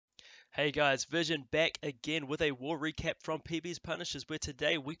Hey guys, Vision back again with a war recap from PB's Punishers, where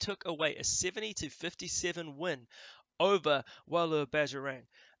today we took away a 70-57 win over Walur Bajorang.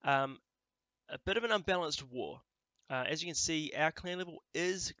 Um, a bit of an unbalanced war. As you can see, our clan level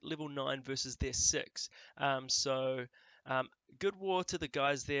is level 9 versus their 6. So, um, good war to the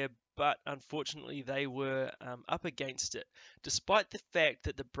guys there, but unfortunately they were up against it. Despite the fact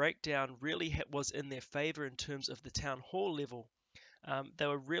that the breakdown really was in their favor in terms of the town hall level, they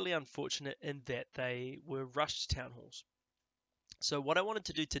were really unfortunate in that they were rushed town halls. So what I wanted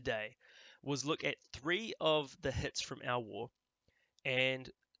to do today was look at three of the hits from our war and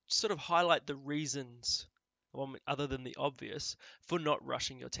sort of highlight the reasons, well, other than the obvious, for not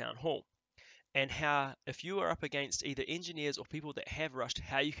rushing your town hall. And how, if you are up against either engineers or people that have rushed,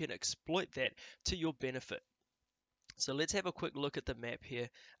 how you can exploit that to your benefit. So let's have a quick look at the map here.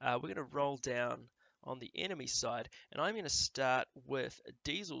 We're going to roll down on the enemy side, and I'm going to start with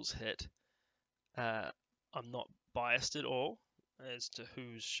Diesel's hit. I'm not biased at all as to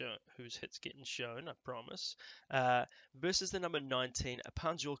whose hit's getting shown, I promise. Versus the number 19,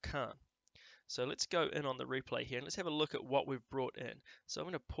 Apanjul Khan. So let's go in on the replay here and let's have a look at what we've brought in. So I'm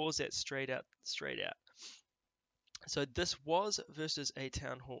going to pause that straight out. So this was versus a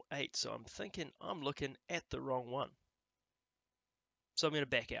Town Hall 8, so I'm thinking I'm looking at the wrong one. So I'm going to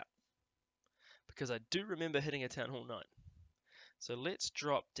back out because I do remember hitting a Town Hall 9. So let's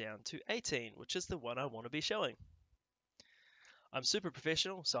drop down to 18, which is the one I want to be showing. I'm super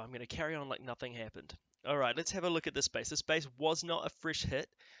professional, so I'm going to carry on like nothing happened. Alright, let's have a look at this base. This base was not a fresh hit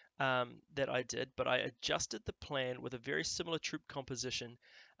that I did, but I adjusted the plan with a very similar troop composition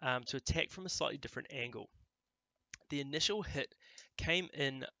to attack from a slightly different angle. The initial hit came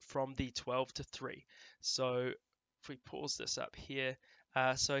in from the 12 to 3. So if we pause this up here,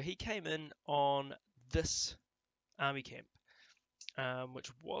 so he came in on this army camp.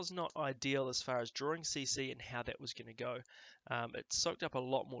 Which was not ideal as far as drawing CC and how that was going to go. It soaked up a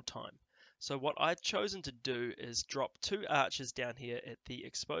lot more time. So what I've chosen to do is drop two archers down here at the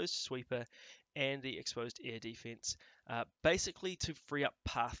exposed sweeper and the exposed air defense, basically to free up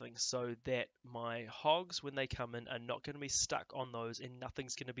pathing so that my hogs, when they come in, are not going to be stuck on those and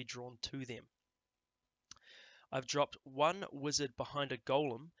nothing's going to be drawn to them. I've dropped one wizard behind a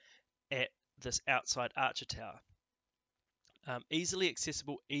golem at this outside archer tower. Easily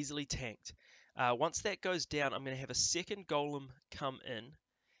accessible, easily tanked. Once that goes down, I'm going to have a second golem come in,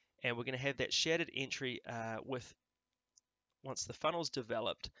 and we're going to have that shattered entry with, once the funnel's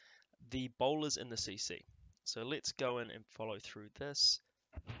developed, the bowlers in the CC. So let's go in and follow through this.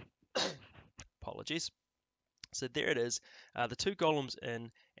 Apologies. So there it is, the two golems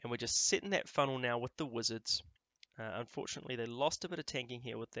in, and we're just setting that funnel now with the wizards. Unfortunately, they lost a bit of tanking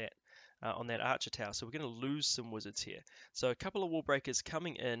here with that on that archer tower, so we're going to lose some wizards here. So a couple of wall breakers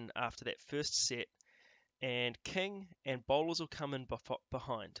coming in after that first set, and king and bowlers will come in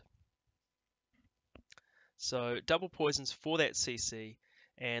behind. So double poisons for that CC,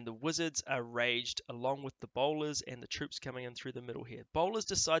 and the wizards are raged along with the bowlers and the troops coming in through the middle here. Bowlers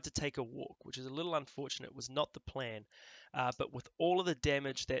decide to take a walk, which is a little unfortunate. It was not the plan, but with all of the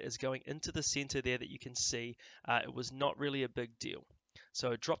damage that is going into the center there that you can see, it was not really a big deal.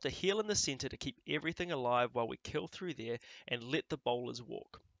 So drop the heal in the center to keep everything alive while we kill through there and let the bowlers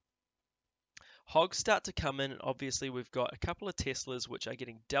walk. Hogs start to come in, and obviously we've got a couple of Teslas which are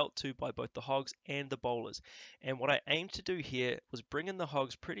getting dealt to by both the hogs and the bowlers. And what I aimed to do here was bring in the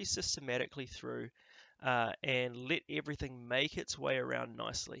hogs pretty systematically through and let everything make its way around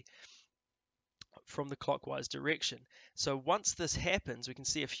nicely from the clockwise direction. So once this happens, we can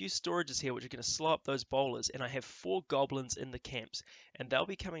see a few storages here which are going to slow up those bowlers, and I have 4 goblins in the camps, and they'll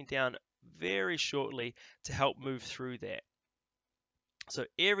be coming down very shortly to help move through that. So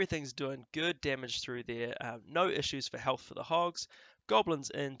everything's doing good damage through there. No issues for health for the hogs. Goblins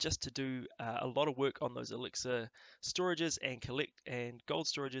in just to do a lot of work on those elixir storages and gold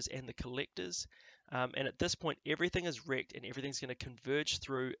storages and the collectors. And at this point, everything is wrecked and everything's going to converge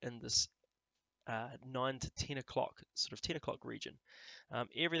through in this 9 to 10 o'clock, sort of 10 o'clock region.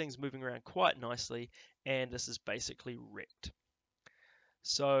 Everything's moving around quite nicely, and this is basically wrecked.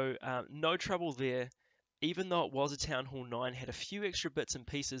 So no trouble there. Even though it was a Town Hall 9, had a few extra bits and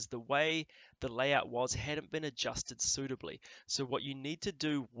pieces, the way the layout was hadn't been adjusted suitably. So what you need to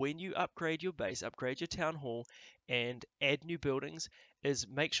do when you upgrade your base, upgrade your Town Hall, and add new buildings, is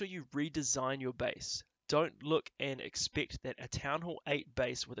make sure you redesign your base. Don't look and expect that a Town Hall 8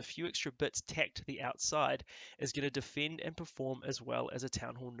 base with a few extra bits tacked to the outside is going to defend and perform as well as a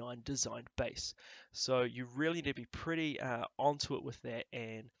Town Hall 9 designed base. So you really need to be pretty onto it with that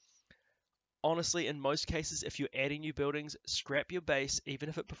and Honestly, in most cases, if you're adding new buildings, scrap your base, even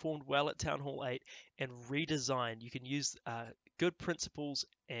if it performed well at Town Hall 8, and redesign. You can use good principles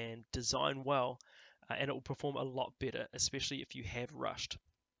and design well, and it will perform a lot better, especially if you have rushed.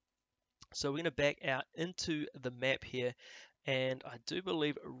 So we're going to back out into the map here, and I do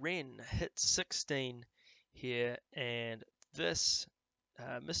believe Ren hit 16 here, and this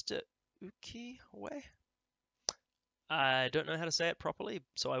Mr. Ukiwe, I don't know how to say it properly,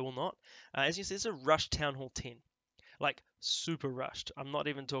 so I will not. As you see, it's a rushed Town Hall 10, like super rushed. I'm not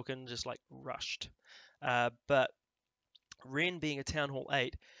even talking just like rushed. But Ren being a Town Hall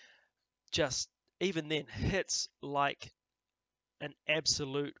 8, just even then hits like an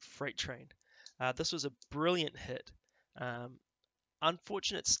absolute freight train. This was a brilliant hit. Um,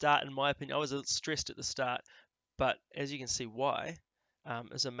 Unfortunate start, in my opinion. I was a little stressed at the start, but as you can see why,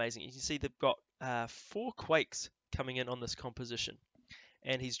 is amazing. You can see they've got 4 quakes coming in on this composition,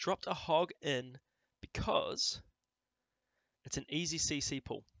 and he's dropped a hog in because it's an easy CC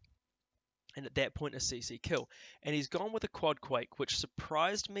pull, and at that point a CC kill. And he's gone with a quad quake, which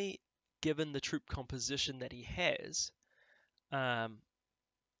surprised me given the troop composition that he has. Um,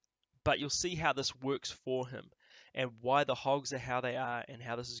 but you'll see how this works for him and why the hogs are how they are and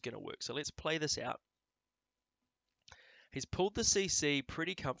how this is going to work. So let's play this out. He's pulled the CC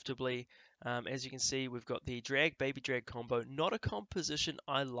pretty comfortably. As you can see, we've got the drag, baby drag combo. Not a composition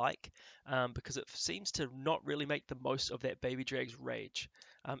I like because it seems to not really make the most of that baby drag's rage.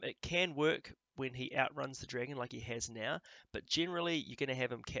 It can work when he outruns the dragon like he has now, but generally you're going to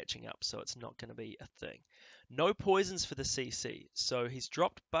have him catching up, so it's not going to be a thing. No poisons for the CC, so he's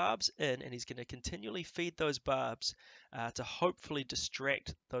dropped barbs in and he's going to continually feed those barbs to hopefully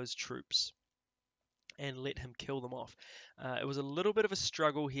distract those troops and let him kill them off. It was a little bit of a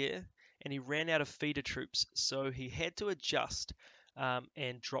struggle here, and he ran out of feeder troops, so he had to adjust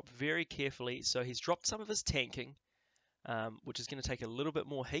and drop very carefully. So he's dropped some of his tanking, which is going to take a little bit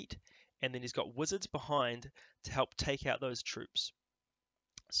more heat, and then he's got wizards behind to help take out those troops.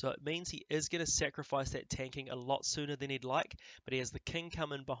 So it means he is going to sacrifice that tanking a lot sooner than he'd like, but he has the king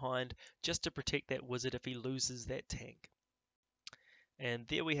come in behind just to protect that wizard if he loses that tank. And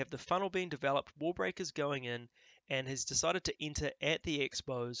there we have the funnel being developed, Warbreakers going in, and has decided to enter at the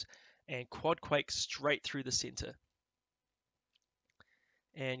expos and quad quake straight through the center.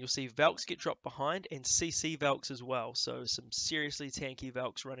 And you'll see Valks get dropped behind and CC Valks as well. So some seriously tanky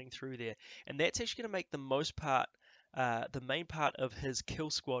Valks running through there. And that's actually going to make the most part, the main part of his kill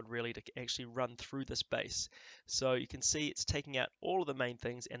squad really to actually run through this base. So you can see it's taking out all of the main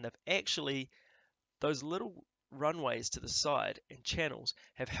things, and they've actually, those little runways to the side and channels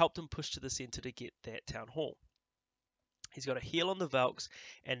have helped him push to the center to get that town hall. He's got a heal on the Valks,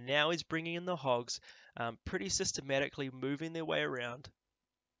 and now he's bringing in the hogs, pretty systematically moving their way around.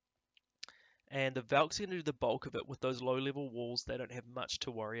 And the Valks are going to do the bulk of it with those low-level walls. They don't have much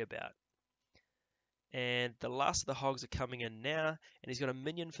to worry about. And the last of the hogs are coming in now, and he's got a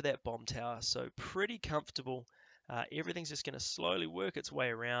minion for that bomb tower, so pretty comfortable. Everything's just going to slowly work its way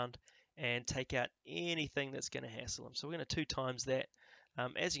around and take out anything that's going to hassle him. So we're going to 2 times that.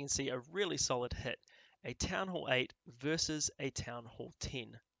 As you can see, a really solid hit. A Town Hall 8 versus a Town Hall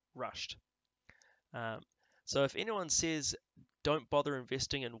 10 rushed. So if anyone says don't bother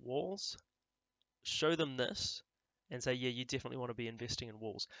investing in walls, show them this and say, yeah, you definitely want to be investing in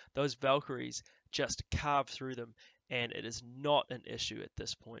walls. Those Valkyries just carve through them, and it is not an issue at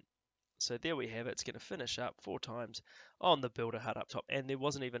this point. So there we have it. It's going to finish up 4 times on the builder hut up top, and it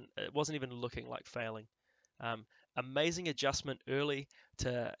wasn't even looking like failing. Amazing adjustment early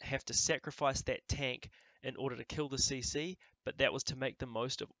to have to sacrifice that tank in order to kill the CC, but that was to make the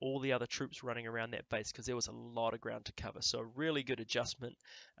most of all the other troops running around that base because there was a lot of ground to cover. So a really good adjustment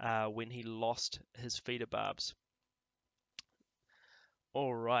when he lost his feeder barbs.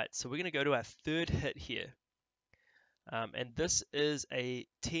 All right, so we're going to go to our third hit here. And this is a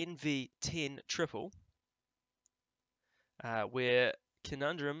 10v10 triple where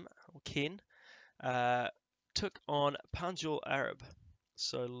Conundrum, or Ken, took on Panjul Arab.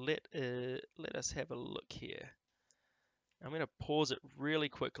 So let us have a look here. I'm going to pause it really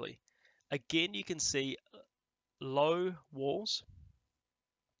quickly. Again, you can see low walls,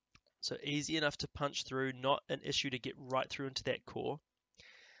 so easy enough to punch through, not an issue to get right through into that core.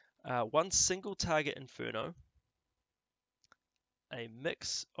 1 single target Inferno, a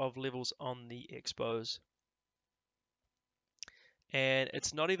mix of levels on the expos, and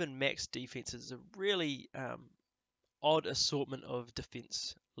it's not even max defense. It's a really odd assortment of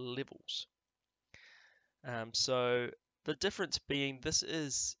defense levels. So the difference being this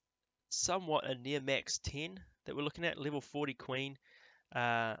is somewhat a near max 10 that we're looking at, level 40 queen,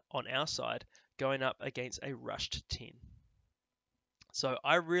 on our side, going up against a rushed 10. So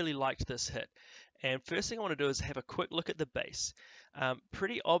I really liked this hit. And first thing I want to do is have a quick look at the base.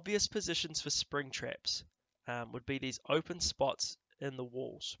 Pretty obvious positions for spring traps would be these open spots in the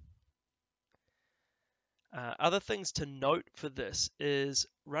walls. Other things to note for this is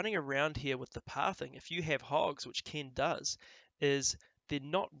running around here with the pathing. If you have hogs, which Ken does, is they're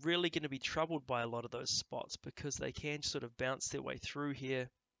not really going to be troubled by a lot of those spots because they can sort of bounce their way through here.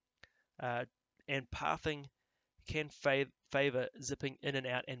 And pathing can favor zipping in and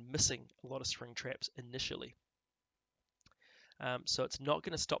out and missing a lot of spring traps initially. So it's not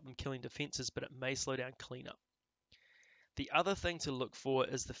going to stop them killing defenses, but it may slow down cleanup. The other thing to look for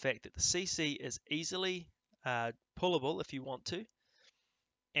is the fact that the CC is easily pullable if you want to,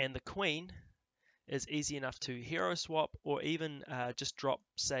 and the queen is easy enough to hero swap or even just drop,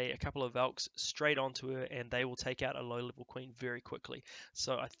 say, a couple of Valks straight onto her and they will take out a low level queen very quickly.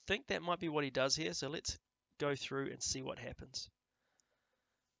 So I think that might be what he does here, so let's go through and see what happens.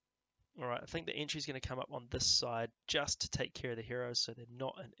 Alright, I think the entry is going to come up on this side just to take care of the heroes so they're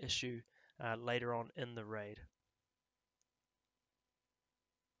not an issue later on in the raid.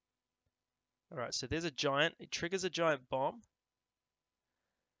 Alright, so there's a giant. It triggers a giant bomb.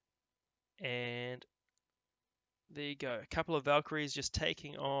 And there you go. A couple of Valkyries just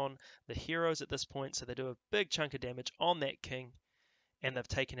taking on the heroes at this point. So they do a big chunk of damage on that king. And they've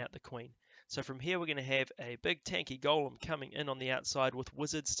taken out the queen. So from here we're going to have a big tanky golem coming in on the outside with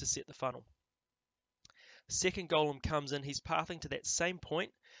wizards to set the funnel. Second golem comes in. He's pathing to that same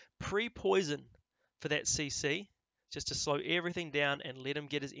point. Pre-poison for that CC. Just to slow everything down and let him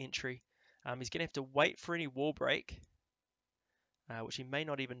get his entry. He's going to have to wait for any wall break, which he may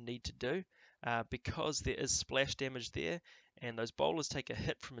not even need to do, because there is splash damage there, and those bowlers take a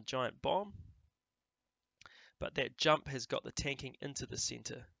hit from a giant bomb. But that jump has got the tanking into the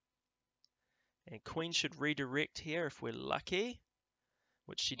center. And Queen should redirect here if we're lucky,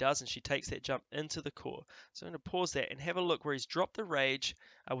 which she does, and she takes that jump into the core. So I'm going to pause that and have a look where he's dropped the rage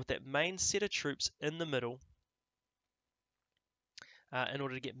with that main set of troops in the middle in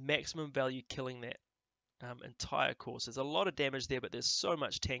order to get maximum value killing that entire course. There's a lot of damage there, but there's so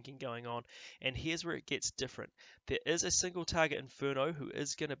much tanking going on. And here's where it gets different. There is a single target Inferno who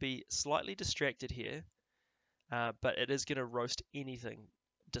is going to be slightly distracted here, but it is going to roast anything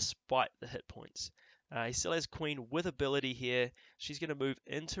despite the hit points. He still has Queen with ability here. She's going to move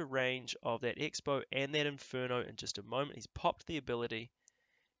into range of that Expo and that Inferno in just a moment. He's popped the ability,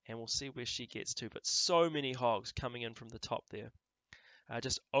 and we'll see where she gets to. But so many hogs coming in from the top there.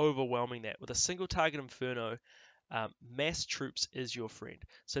 Just overwhelming that. With a single target Inferno, mass troops is your friend.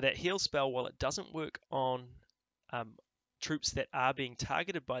 So that heal spell, while it doesn't work on troops that are being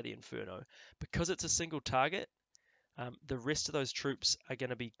targeted by the Inferno, because it's a single target, the rest of those troops are going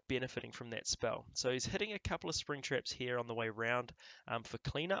to be benefiting from that spell. So he's hitting a couple of spring traps here on the way round for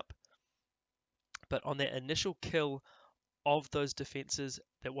cleanup. But on that initial kill of those defenses,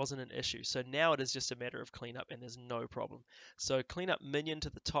 that wasn't an issue. So now it is just a matter of cleanup, and there's no problem. So cleanup minion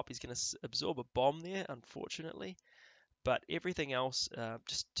to the top, he's going to absorb a bomb there, unfortunately. But everything else,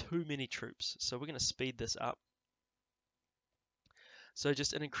 just too many troops. So we're going to speed this up. So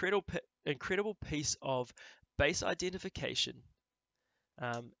just an incredible piece of base identification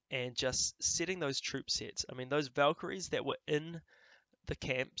and just setting those troop sets. I mean, those Valkyries that were in the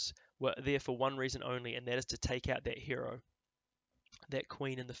camps were there for one reason only, and that is to take out that hero, that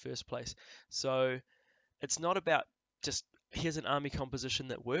queen in the first place. So it's not about just here's an army composition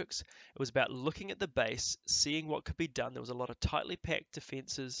that works. It was about looking at the base, seeing what could be done. There was a lot of tightly packed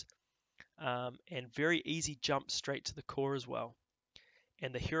defenses and very easy jumps straight to the core as well.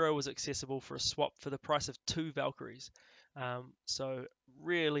 And the hero was accessible for a swap for the price of 2 Valkyries. So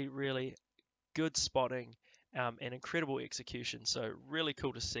really, really good spotting and incredible execution. So really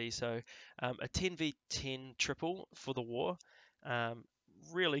cool to see. So a 10v10 triple for the war.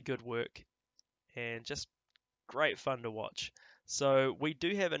 Really good work and just great fun to watch. So we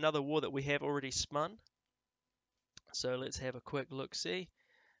do have another war that we have already spun. So let's have a quick look-see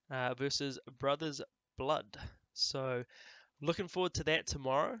versus Brothers Blood. So looking forward to that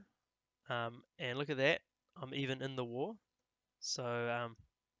tomorrow. And look at that, I'm even in the war. So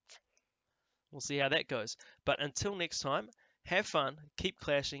we'll see how that goes. But until next time, have fun, keep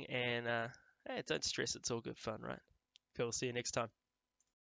clashing, and hey, don't stress, it's all good fun, right? Cool, see you next time.